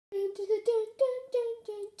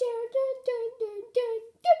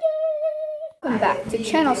welcome back to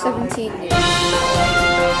Channel 17 News.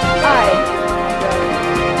 I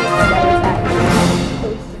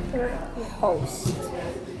am the host.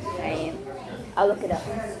 I'll look it up.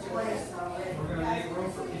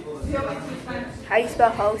 How do you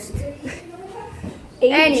spell host?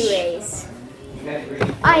 Anyways,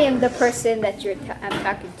 I am the person that I'm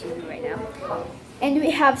talking to right now. And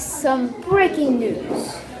we have some breaking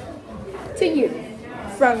news to you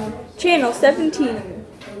from Channel 17.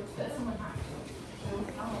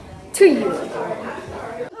 To you.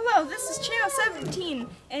 Hello, this is Channel 17,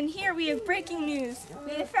 and here we have breaking news.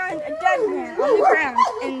 We have found a dead man on the ground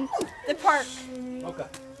in the park. Okay.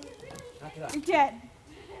 You're dead.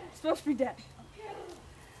 Supposed to be dead.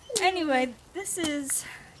 Anyway, this is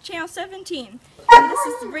Channel 17, and this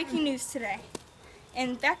is the breaking news today.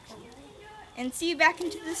 And see you back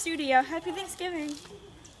into the studio. Happy Thanksgiving.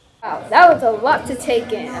 Wow, that was a lot to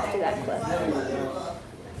take in after that clip.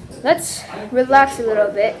 Let's relax a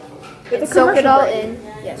little bit and soak it all in.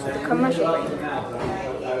 Yes, with a commercial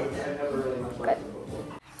break. Good.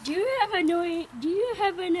 Do you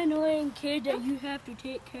have an annoying kid that you have to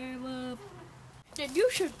take care of? Then you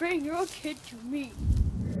should bring your kid to me.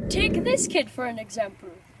 Take this kid for an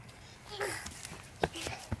example.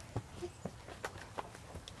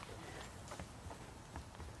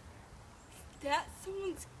 That's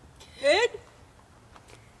someone's kid?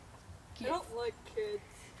 I don't like kids.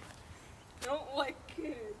 I don't like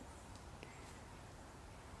kids.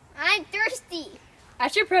 I'm thirsty. I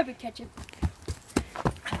should probably catch him.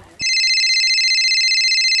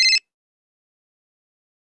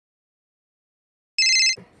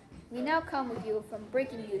 We now come with you from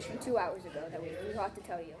breaking news from 2 hours ago that we forgot to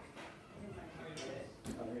tell you.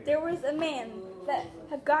 There was a man that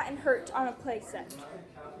had gotten hurt on a playset.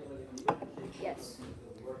 Yes.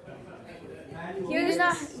 Here's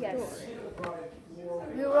Yes.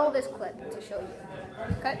 We roll this clip to show you.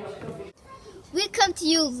 Cut. We come to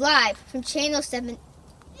you live from Channel 17,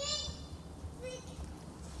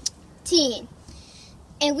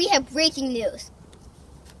 and we have breaking news.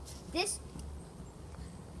 This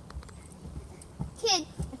kid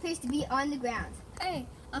appears to be on the ground. Hey,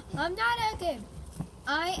 I'm not a kid.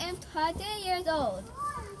 I am 20 years old.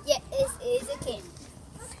 Yeah, this is a kid.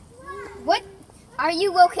 What? Are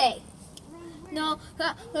you okay? No,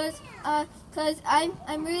 cause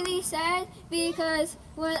I'm really sad because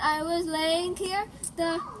when I was laying here,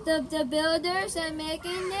 the builders that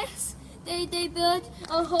making this, they built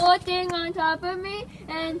a whole thing on top of me,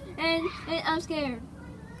 and I'm scared.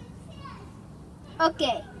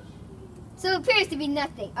 Okay. So it appears to be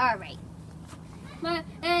nothing. All right.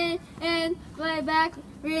 And my back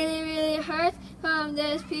really hurts from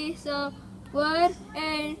this piece of wood,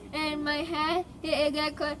 and my head it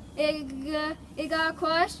got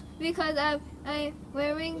crushed because I'm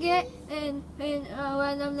wearing it and when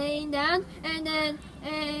I'm laying down, and then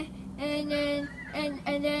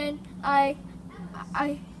I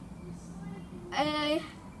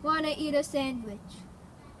want to eat a sandwich.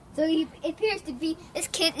 So it appears to be this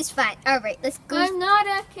kid is fine. All right, let's go. I'm not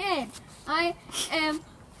a kid. I am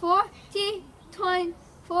 20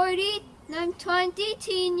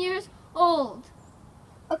 years old.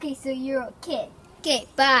 Okay, so you're a kid. Okay,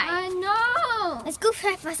 bye. I know. Let's go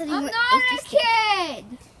try for something I'm more not interesting. a kid.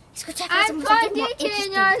 Let's go try for I'm something more 22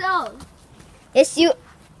 interesting. years old. Yes, you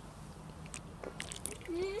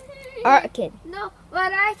are a kid. No,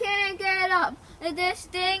 but I can't get up. This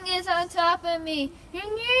thing is on top of me, and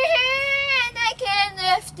I can't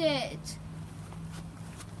lift it.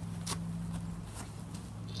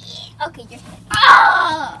 Okay, your head.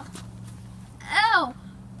 Ah! Ow!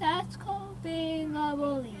 That's called being a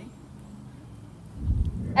bully.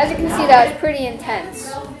 As you can see, that was pretty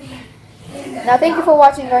intense. Now, thank you for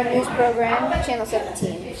watching our news program, Channel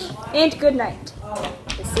 17. And good night.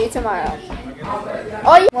 We'll see you tomorrow.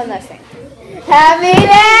 One last thing. Happy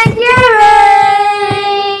Thanksgiving!